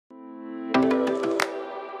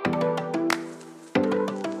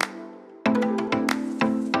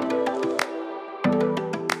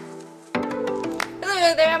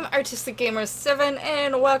Artistic Gamer 7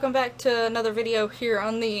 and welcome back to another video here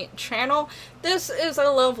on the channel. This is a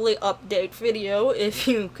lovely update video, if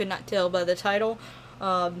you could not tell by the title.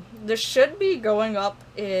 This should be going up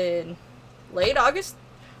in late August.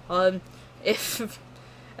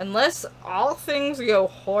 Unless all things go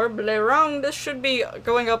horribly wrong, this should be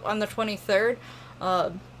going up on the 23rd.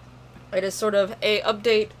 It is sort of a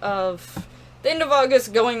update of the end of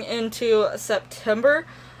August going into September.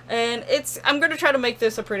 And I'm going to try to make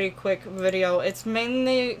this a pretty quick video. It's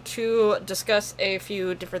mainly to discuss a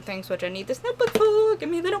few different things, which I need this notebook for. Give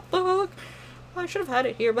me the notebook. I should have had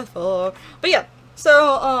it here before. But yeah,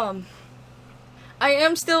 so, I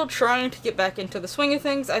am still trying to get back into the swing of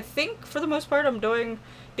things. I think, for the most part, I'm doing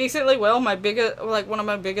decently well. One of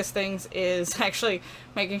my biggest things is actually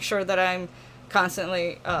making sure that I'm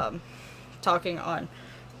constantly, talking on,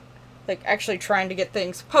 actually trying to get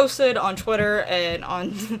things posted on Twitter and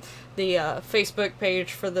on the Facebook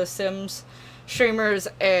page for the Sims streamers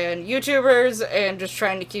and YouTubers, and just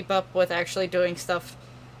trying to keep up with actually doing stuff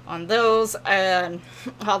on those and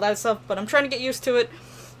all that stuff, but I'm trying to get used to it.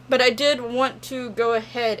 But I did want to go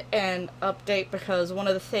ahead and update because one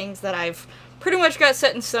of the things that I've pretty much got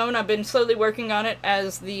set in stone, I've been slowly working on it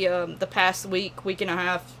as the past week and a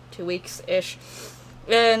half, 2 weeks-ish,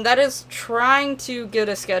 and that is trying to get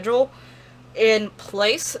a schedule in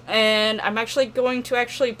place, and I'm actually going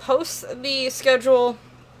to post the schedule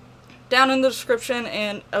down in the description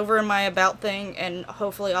and over in my about thing, and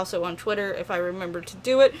hopefully also on Twitter if I remember to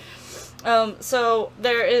do it. So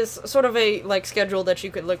there is sort of a schedule that you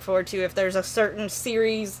could look forward to if there's a certain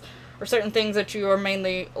series or certain things that you are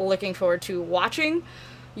mainly looking forward to watching.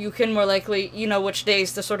 You can more likely, you know, which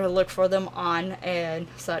days to sort of look for them on and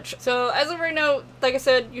such. So as of right now, like I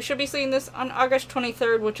said, you should be seeing this on August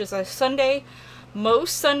 23rd, which is a Sunday.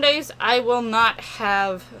 Most Sundays I will not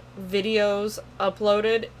have videos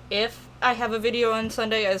uploaded. If I have a video on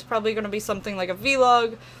Sunday, it's probably going to be something like a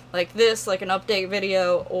vlog, like this, like an update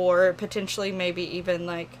video, or potentially maybe even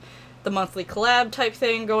like the monthly collab type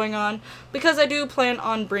thing going on, because I do plan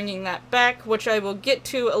on bringing that back, which I will get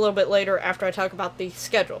to a little bit later after I talk about the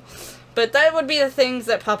schedule. But that would be the things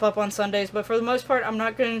that pop up on Sundays, but for the most part I'm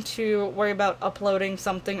not going to worry about uploading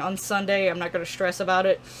something on Sunday. I'm not going to stress about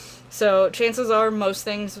it. So chances are most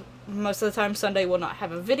of the time Sunday will not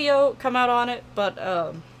have a video come out on it, but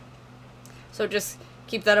so just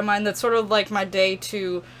keep that in mind. That's sort of like my day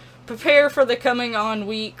to prepare for the coming on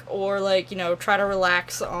week, or you know, try to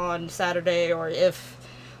relax on Saturday, or if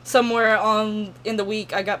somewhere in the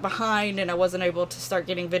week I got behind and I wasn't able to start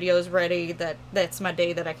getting videos ready, that's my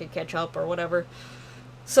day that I could catch up or whatever.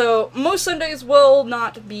 So most Sundays will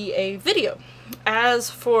not be a video. As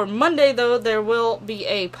for Monday though, there will be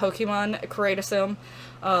a Pokemon Create-A-Sim.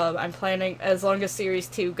 I'm planning, as long as Series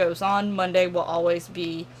 2 goes on, Monday will always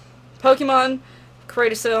be Pokemon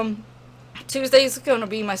Create-A-Sim. Tuesday is going to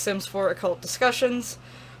be my Sims 4 Occult discussions,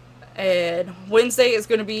 and Wednesday is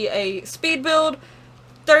going to be a speed build.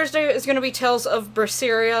 Thursday is going to be Tales of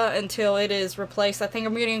Berseria until it is replaced. I think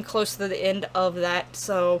I'm getting close to the end of that,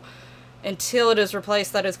 so until it is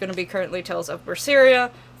replaced, that is going to be currently Tales of Berseria.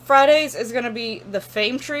 Fridays is going to be the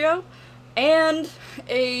Fame Trio, and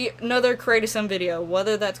another Create-A-Sim video.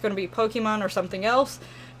 Whether that's going to be Pokemon or something else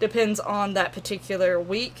depends on that particular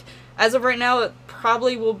week. As of right now, it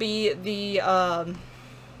probably will be the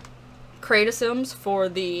Create-A-Sims for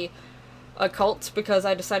the Occult, because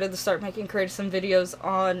I decided to start making Create-A-Sim videos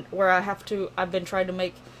on where I've been trying to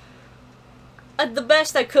make the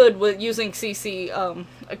best I could with using CC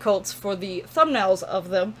Occults for the thumbnails of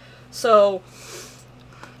them. So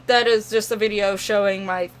that is just a video showing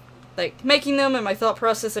my making them and my thought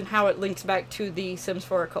process and how it links back to the Sims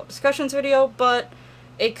 4 Occult discussions video, but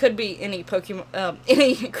it could be any Pokemon,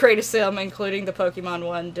 any Create-A-Sim, including the Pokemon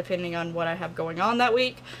one, depending on what I have going on that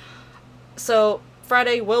week. So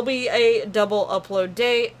Friday will be a double upload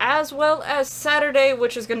day, as well as Saturday,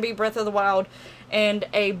 which is going to be Breath of the Wild, and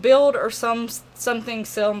a build or something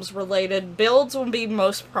Sims related. Builds will be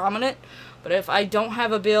most prominent, but if I don't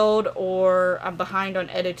have a build or I'm behind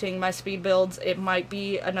on editing my speed builds, it might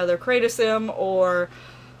be another Create-A-Sim or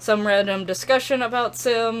some random discussion about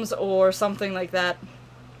Sims or something like that.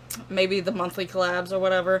 Maybe the monthly collabs or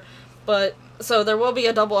whatever. But so there will be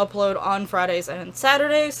a double upload on Fridays and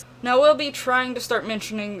Saturdays. Now we'll be trying to start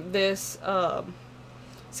mentioning this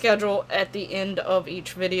schedule at the end of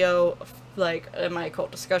each video. Like in my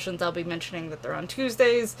Occult discussions, I'll be mentioning that they're on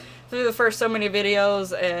Tuesdays through the first so many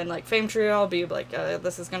videos, and Fame Trio, I'll be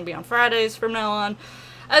this is going to be on Fridays from now on.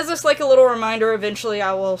 As just a little reminder, eventually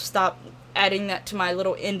I will stop adding that to my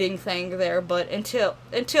little ending thing there, but until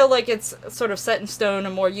like it's sort of set in stone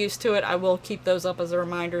and more used to it, I will keep those up as a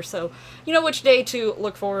reminder, so you know which day to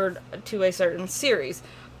look forward to a certain series.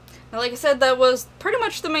 Now, like I said, that was pretty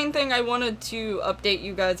much the main thing I wanted to update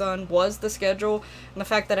you guys on, was the schedule, and the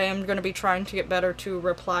fact that I am going to be trying to get better to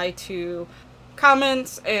reply to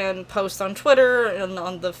comments and posts on Twitter and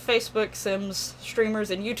on the Facebook Sims streamers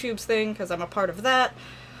and YouTube's thing, because I'm a part of that.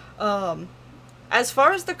 As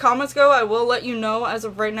far as the comments go, I will let you know, as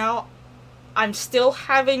of right now, I'm still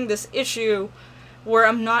having this issue where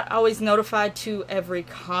I'm not always notified to every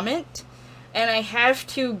comment, and I have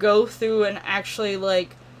to go through and actually,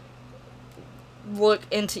 like, look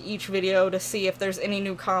into each video to see if there's any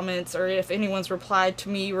new comments, or if anyone's replied to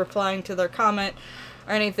me replying to their comment,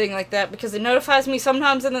 or anything like that, because it notifies me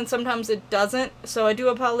sometimes and then sometimes it doesn't. So I do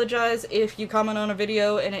apologize if you comment on a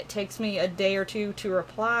video and it takes me a day or two to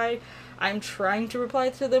reply. I'm trying to reply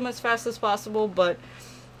to them as fast as possible, but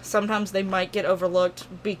sometimes they might get overlooked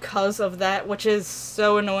because of that, which is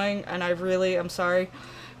so annoying, and I really am sorry,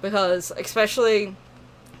 because especially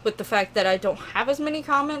with the fact that I don't have as many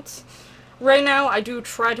comments right now, I do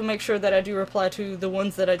try to make sure that I do reply to the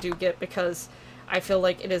ones that I do get, because I feel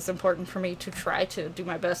like it is important for me to try to do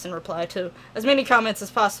my best and reply to as many comments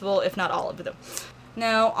as possible, if not all of them.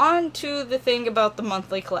 Now, on to the thing about the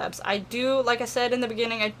monthly collabs. I do, like I said in the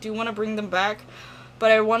beginning, I do want to bring them back,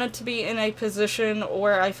 but I wanted to be in a position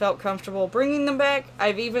where I felt comfortable bringing them back.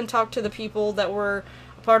 I've even talked to the people that were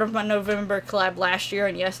a part of my November collab last year,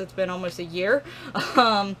 and yes, it's been almost a year.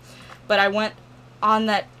 But I went on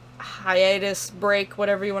that hiatus break,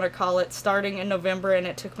 whatever you want to call it, starting in November, and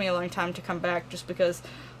it took me a long time to come back just because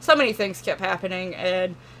so many things kept happening,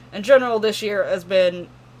 and in general this year has been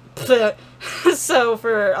so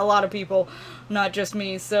for a lot of people, not just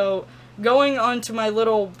me. So going on to my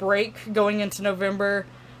little break going into November,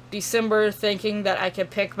 December, thinking that I could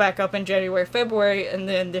pick back up in January, February, and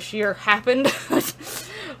then this year happened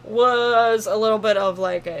was a little bit of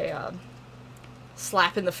like a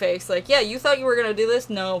slap in the face. Like, yeah, you thought you were gonna do this?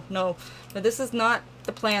 No, but this is not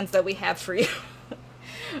the plans that we have for you.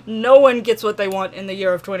 No one gets what they want in the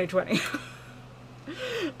year of 2020.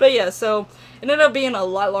 But yeah, so it ended up being a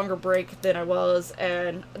lot longer break than I was,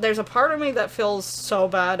 and there's a part of me that feels so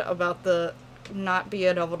bad about the not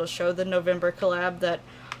being able to show the November collab that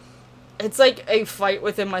it's like a fight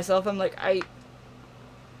within myself. I'm like,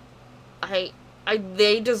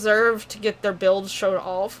 they deserve to get their builds shown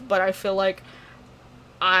off, but I feel like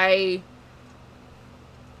I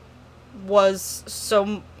was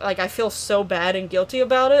so, like, I feel so bad and guilty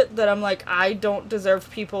about it that I'm like, I don't deserve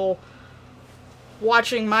people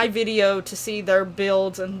watching my video to see their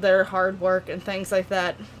builds and their hard work and things like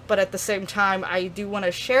that. But at the same time, I do want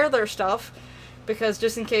to share their stuff, because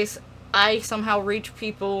just in case I somehow reach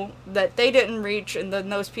people that they didn't reach, and then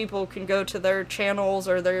those people can go to their channels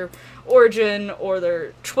or their Origin or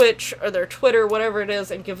their Twitch or their Twitter, whatever it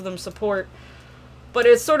is, and give them support. But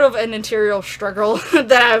it's sort of an interior struggle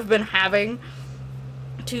that I've been having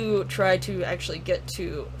to try to actually get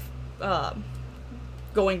to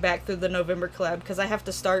going back through the November collab, because I have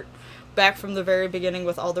to start back from the very beginning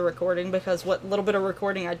with all the recording, because what little bit of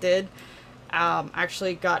recording I did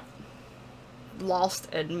actually got lost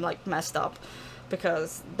and like messed up,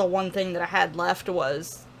 because the one thing that I had left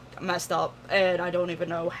was messed up, and I don't even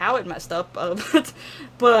know how it messed up.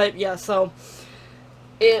 But yeah, so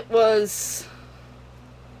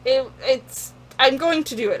I'm going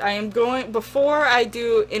to do it. I am going, before I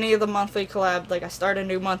do any of the monthly collab, like I start a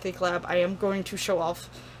new monthly collab, I am going to show off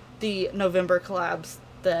the November collabs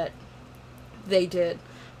that they did,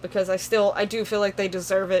 because I do feel like they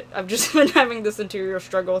deserve it. I've just been having this interior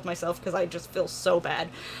struggle with myself, because I just feel so bad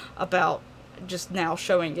about just now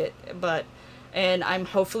showing it, and I'm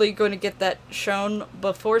hopefully going to get that shown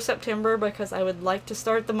before September, because I would like to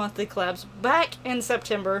start the monthly collabs back in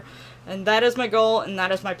September, and that is my goal, and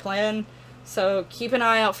that is my plan. So keep an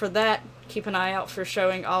eye out for that. Keep an eye out for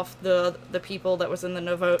showing off the people that was in the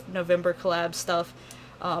November collab stuff.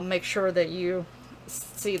 Make sure that you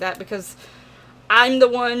see that, because I'm the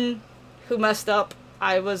one who messed up.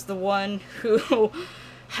 I was the one who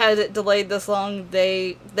had it delayed this long.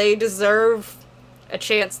 They deserve a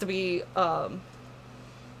chance to be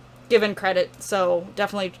given credit, so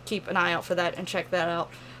definitely keep an eye out for that and check that out.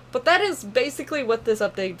 But that is basically what this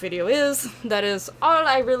update video is. That is all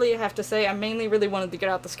I really have to say. I mainly really wanted to get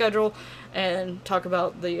out the schedule and talk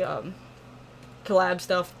about the collab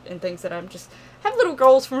stuff and things that I'm just have little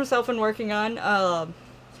goals for myself and working on.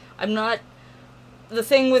 I'm not, the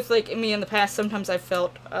thing with like me in the past, sometimes I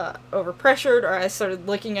felt overpressured, or I started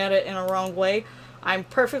looking at it in a wrong way. I'm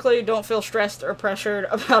perfectly don't feel stressed or pressured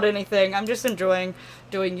about anything. I'm just enjoying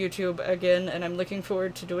doing YouTube again, and I'm looking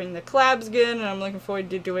forward to doing the collabs again, and I'm looking forward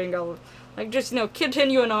to doing all, like, just, you know,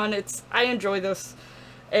 continuing on. I enjoy this.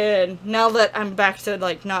 And now that I'm back to,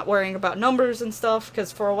 like, not worrying about numbers and stuff,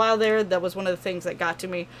 because for a while there, that was one of the things that got to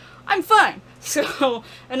me, I'm fine. So,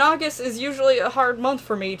 and August is usually a hard month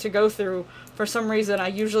for me to go through. For some reason, I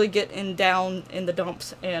usually get down in the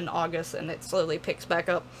dumps in August, and it slowly picks back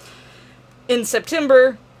up in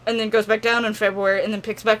September, and then goes back down in February, and then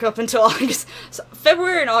picks back up until August. So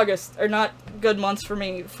February and August are not good months for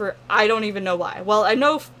me, for I don't even know why. Well, I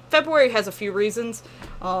know February has a few reasons,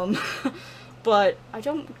 but I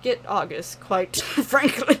don't get August, quite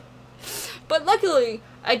frankly. But luckily,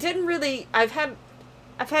 I've had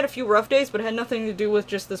a few rough days, but it had nothing to do with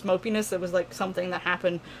just this mopiness. It was like something that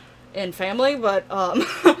happened in family, but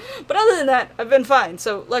but other than that, I've been fine.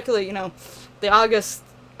 So luckily, you know, the August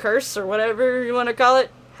curse, or whatever you want to call it,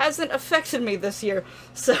 hasn't affected me this year.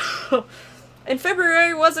 So, and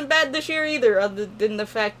February wasn't bad this year either, other than the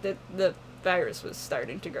fact that the virus was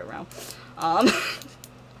starting to go around.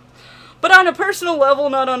 But on a personal level,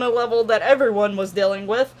 not on a level that everyone was dealing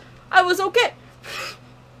with, I was okay.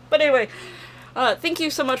 But anyway, thank you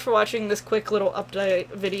so much for watching this quick little update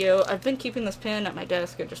video. I've been keeping this pen at my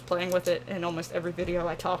desk and just playing with it in almost every video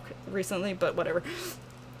I talk recently, but whatever.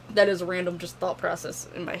 That is a random just thought process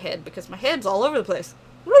in my head, because my head's all over the place.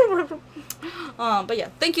 But yeah,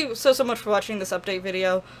 thank you so much for watching this update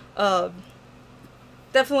video.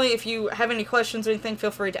 Definitely, if you have any questions or anything,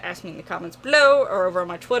 feel free to ask me in the comments below, or over on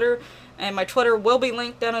my Twitter. And my Twitter will be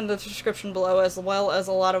linked down in the description below, as well as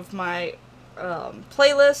a lot of my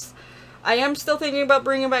playlists. I am still thinking about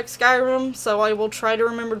bringing back Skyrim, so I will try to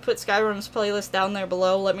remember to put Skyrim's playlist down there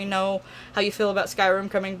below. Let me know how you feel about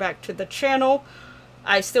Skyrim coming back to the channel.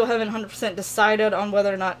 I still haven't 100% decided on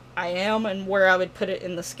whether or not I am, and where I would put it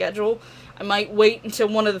in the schedule. I might wait until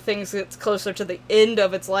one of the things gets closer to the end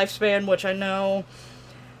of its lifespan, which I know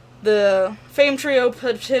the Fame Trio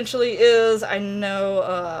potentially is. I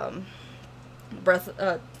know not Breath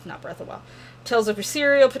of the Wild. Tales of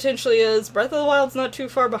Berseria potentially is. Breath of the Wild's not too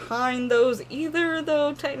far behind those either,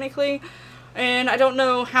 though, technically. And I don't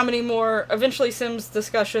know how many more. Eventually,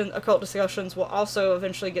 Occult discussions will also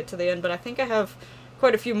eventually get to the end, but I think I have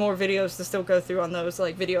quite a few more videos to still go through on those,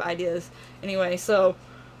 like, video ideas. Anyway, so,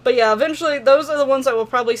 but yeah, eventually, those are the ones that will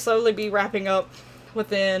probably slowly be wrapping up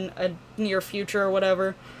within a near future or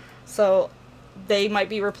whatever. So, they might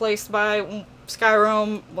be replaced by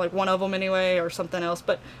Skyrim, like one of them anyway, or something else,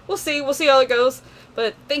 but we'll see how it goes.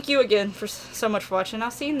 But thank you again for so much for watching. I'll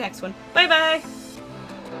see you in the next one. Bye bye!